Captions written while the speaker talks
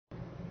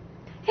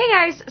Hey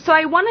guys, so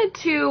I wanted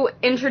to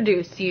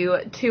introduce you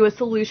to a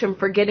solution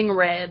for getting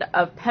rid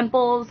of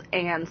pimples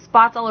and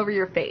spots all over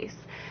your face.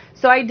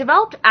 So I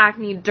developed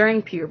acne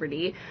during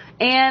puberty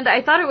and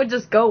I thought it would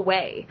just go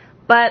away,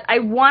 but I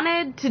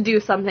wanted to do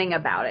something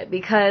about it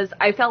because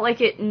I felt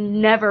like it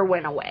never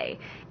went away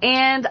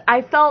and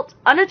I felt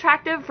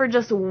unattractive for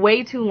just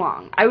way too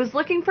long. I was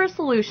looking for a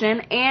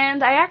solution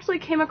and I actually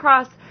came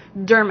across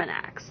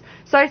Derminax.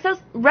 So I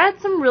read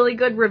some really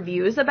good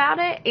reviews about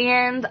it,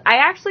 and I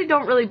actually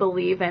don't really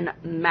believe in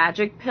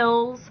magic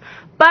pills,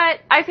 but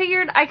I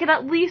figured I could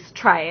at least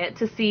try it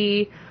to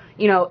see,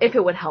 if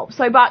it would help.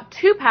 So I bought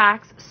 2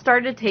 packs,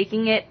 started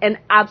taking it, and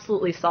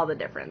absolutely saw the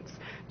difference.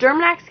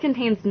 Derminax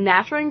contains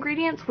natural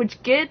ingredients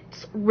which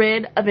gets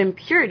rid of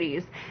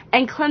impurities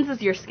and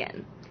cleanses your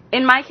skin.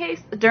 In my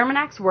case,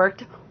 Derminax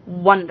worked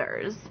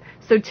wonders.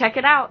 So check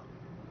it out.